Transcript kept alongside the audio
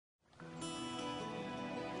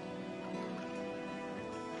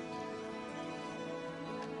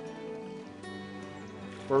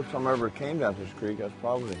First time I ever came down this creek, I was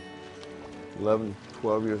probably 11,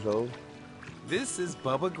 12 years old. This is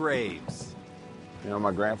Bubba Graves. You know,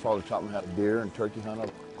 my grandfather taught me how to deer and turkey hunt up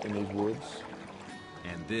in these woods.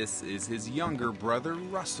 And this is his younger brother,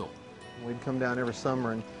 Russell. We'd come down every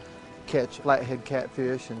summer and catch flathead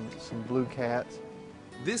catfish and some blue cats.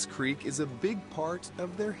 This creek is a big part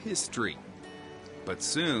of their history. But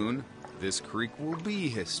soon, this creek will be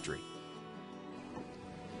history.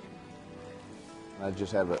 I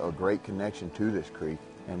just have a great connection to this creek,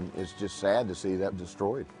 and it's just sad to see that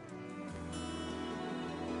destroyed.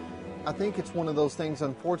 I think it's one of those things,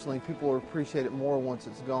 unfortunately, people will appreciate it more once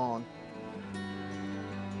it's gone.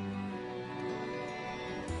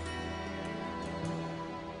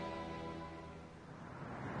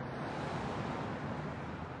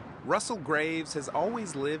 Russell Graves has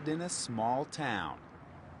always lived in a small town.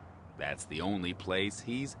 That's the only place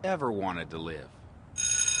he's ever wanted to live.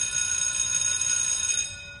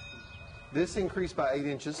 This increased by 8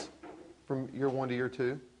 inches from year 1 to year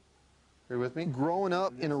 2. Are you with me? Growing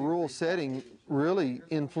up in a rural setting really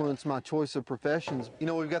influenced my choice of professions. You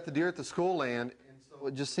know, we've got the deer at the school land, and so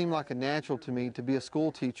it just seemed like a natural to me to be a school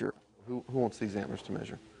teacher. Who wants these antlers to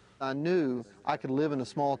measure? I knew I could live in a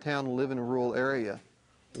small town and live in a rural area.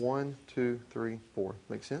 1, 2, 3, 4.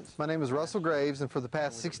 Make sense? My name is Russell Graves, and for the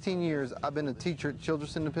past 16 years, I've been a teacher at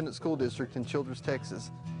Childress Independent School District in Childress,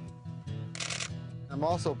 Texas. I'm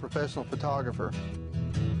also a professional photographer.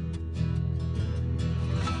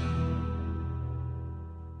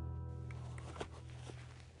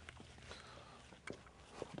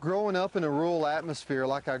 Growing up in a rural atmosphere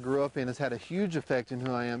like I grew up in has had a huge effect in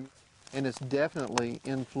who I am, and it's definitely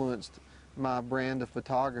influenced my brand of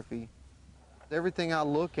photography. Everything I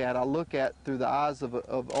look at through the eyes of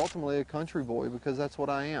ultimately a country boy, because that's what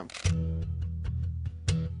I am.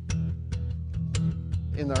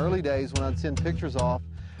 In the early days when I'd send pictures off,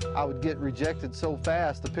 I would get rejected so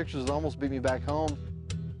fast, the pictures would almost beat me back home.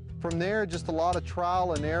 From there, just a lot of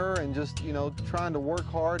trial and error and just, you know, trying to work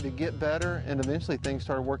hard to get better, and eventually things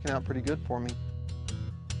started working out pretty good for me.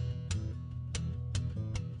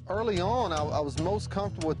 Early on, I was most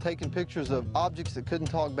comfortable with taking pictures of objects that couldn't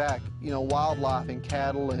talk back, you know, wildlife and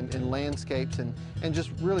cattle and landscapes and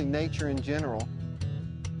just really nature in general.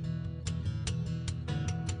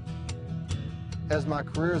 As my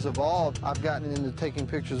career has evolved, I've gotten into taking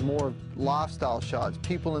pictures more of lifestyle shots,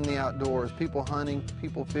 people in the outdoors, people hunting,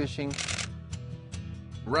 people fishing.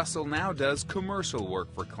 Russell now does commercial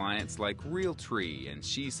work for clients like Realtree and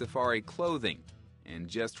She Safari Clothing, and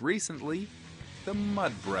just recently, the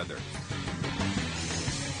Mud Brothers.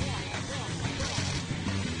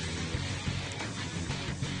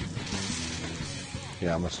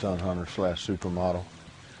 Yeah, I'm a stunt hunter / supermodel.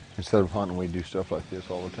 Instead of hunting, we do stuff like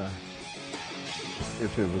this all the time.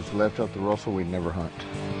 If it was left up to Russell, we'd never hunt.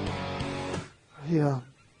 Yeah,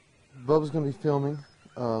 Bubba's going to be filming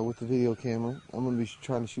with the video camera. I'm going to be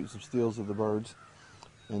trying to shoot some stills of the birds,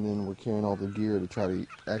 and then we're carrying all the gear to try to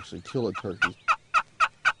actually kill a turkey.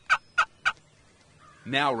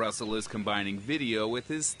 Now Russell is combining video with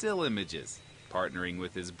his still images, partnering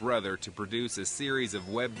with his brother to produce a series of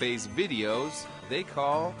web-based videos they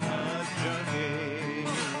call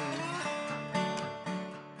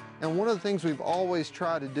And one of the things we've always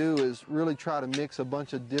tried to do is really try to mix a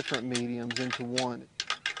bunch of different mediums into one.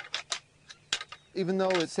 Even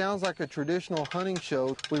though it sounds like a traditional hunting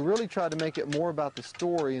show, we really try to make it more about the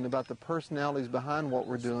story and about the personalities behind what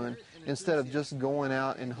we're doing instead of just going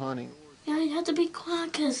out and hunting. Yeah, you have to be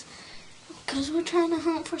quiet because we're trying to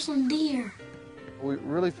hunt for some deer. We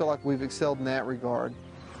really feel like we've excelled in that regard.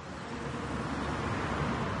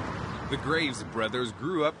 The Graves brothers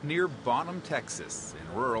grew up near Bonham, Texas,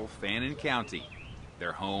 in rural Fannin County.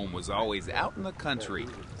 Their home was always out in the country,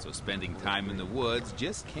 so spending time in the woods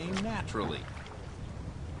just came naturally.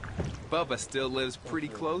 Bubba still lives pretty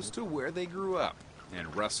close to where they grew up,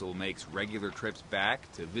 and Russell makes regular trips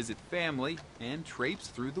back to visit family and traipse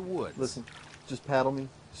through the woods. Listen, just paddle me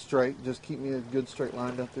straight. Just keep me a good straight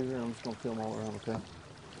line down through here. I'm just going to film all around, okay?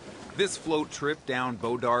 This float trip down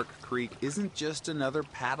Bois Creek isn't just another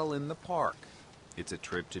paddle in the park. It's a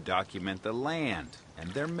trip to document the land and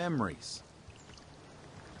their memories.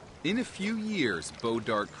 In a few years,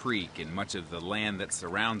 Bois Creek and much of the land that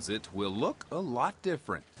surrounds it will look a lot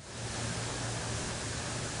different.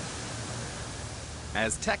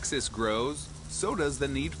 As Texas grows, so does the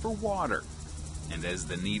need for water. And as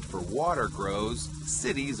the need for water grows,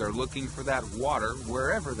 cities are looking for that water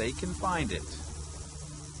wherever they can find it.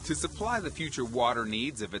 To supply the future water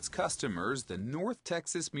needs of its customers, the North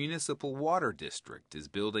Texas Municipal Water District is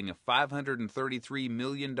building a $533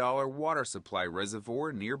 million water supply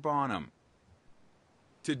reservoir near Bonham.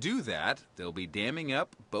 To do that, they'll be damming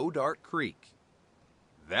up Bois Creek.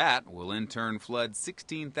 That will in turn flood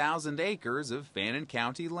 16,000 acres of Fannin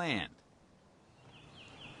County land.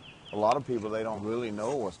 A lot of people, they don't really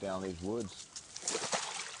know what's down these woods.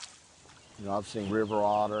 You know, I've seen river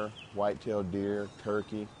otter, white-tailed deer,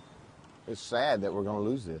 turkey. It's sad that we're going to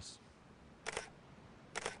lose this.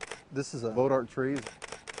 This is a Bois tree.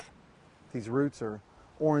 These roots are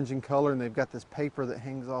orange in color, and they've got this paper that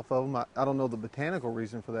hangs off of them. I don't know the botanical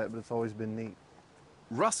reason for that, but it's always been neat.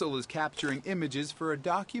 Russell is capturing images for a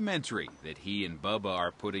documentary that he and Bubba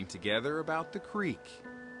are putting together about the creek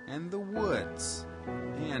and the woods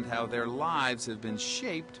and how their lives have been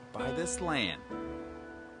shaped by this land.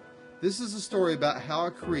 This is a story about how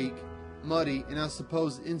a creek, muddy and I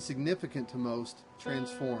suppose insignificant to most,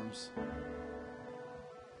 transforms.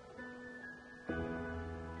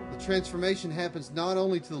 The transformation happens not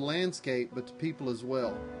only to the landscape, but to people as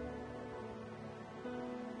well.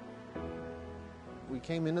 We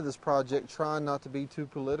came into this project trying not to be too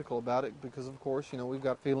political about it because, of course, you know, we've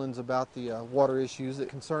got feelings about the water issues that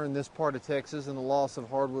concern this part of Texas and the loss of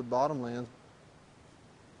hardwood bottomlands.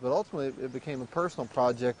 But ultimately, it became a personal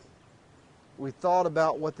project. We thought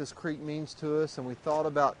about what this creek means to us, and we thought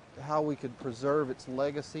about how we could preserve its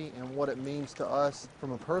legacy and what it means to us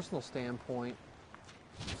from a personal standpoint.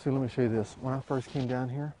 So let me show you this. When I first came down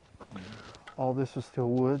here, all this was still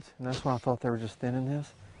woods, and that's when I thought they were just thinning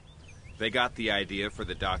this. They got the idea for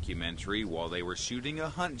the documentary while they were shooting a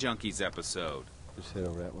Hunt Junkies episode. Just head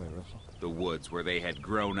over that way, Russell. The woods where they had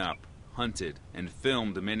grown up, hunted, and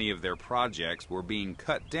filmed many of their projects were being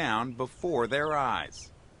cut down before their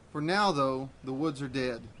eyes. For now, though, the woods are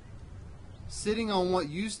dead. Sitting on what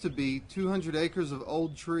used to be 200 acres of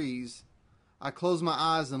old trees, I close my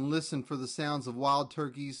eyes and listen for the sounds of wild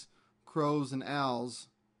turkeys, crows, and owls.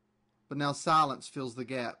 But now silence fills the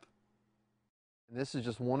gap. And this is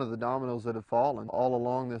just one of the dominoes that have fallen all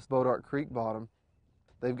along this Bois Creek bottom.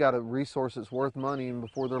 They've got a resource that's worth money, and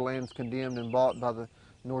before their land's condemned and bought by the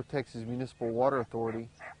North Texas Municipal Water Authority,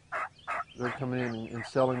 they're coming in and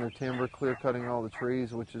selling their timber, clear-cutting all the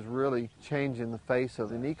trees, which is really changing the face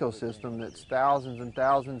of an ecosystem that's thousands and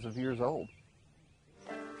thousands of years old.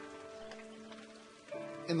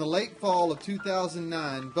 In the late fall of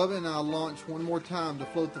 2009, Bubba and I launched one more time to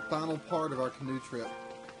float the final part of our canoe trip.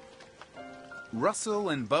 Russell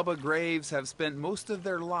and Bubba Graves have spent most of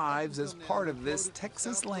their lives as part of this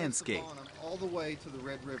Texas landscape. All the way to the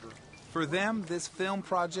Red River. For them, this film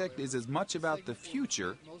project is as much about the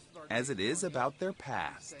future as it is about their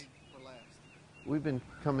past. We've been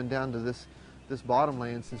coming down to this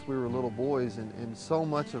bottomland since we were little boys, and so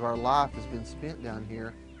much of our life has been spent down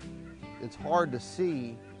here. It's hard to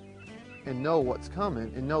see and know what's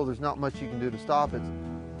coming and know there's not much you can do to stop it.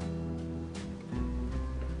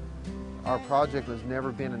 Our project has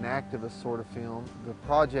never been an activist sort of film. The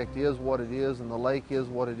project is what it is, and the lake is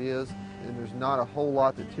what it is, and there's not a whole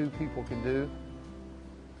lot that two people can do.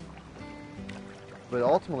 But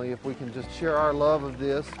ultimately, if we can just share our love of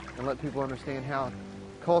this and let people understand how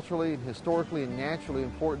culturally and historically and naturally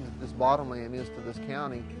important that this bottomland is to this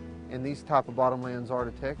county, and these type of bottomlands are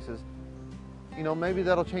to Texas, you know, maybe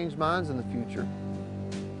that'll change minds in the future.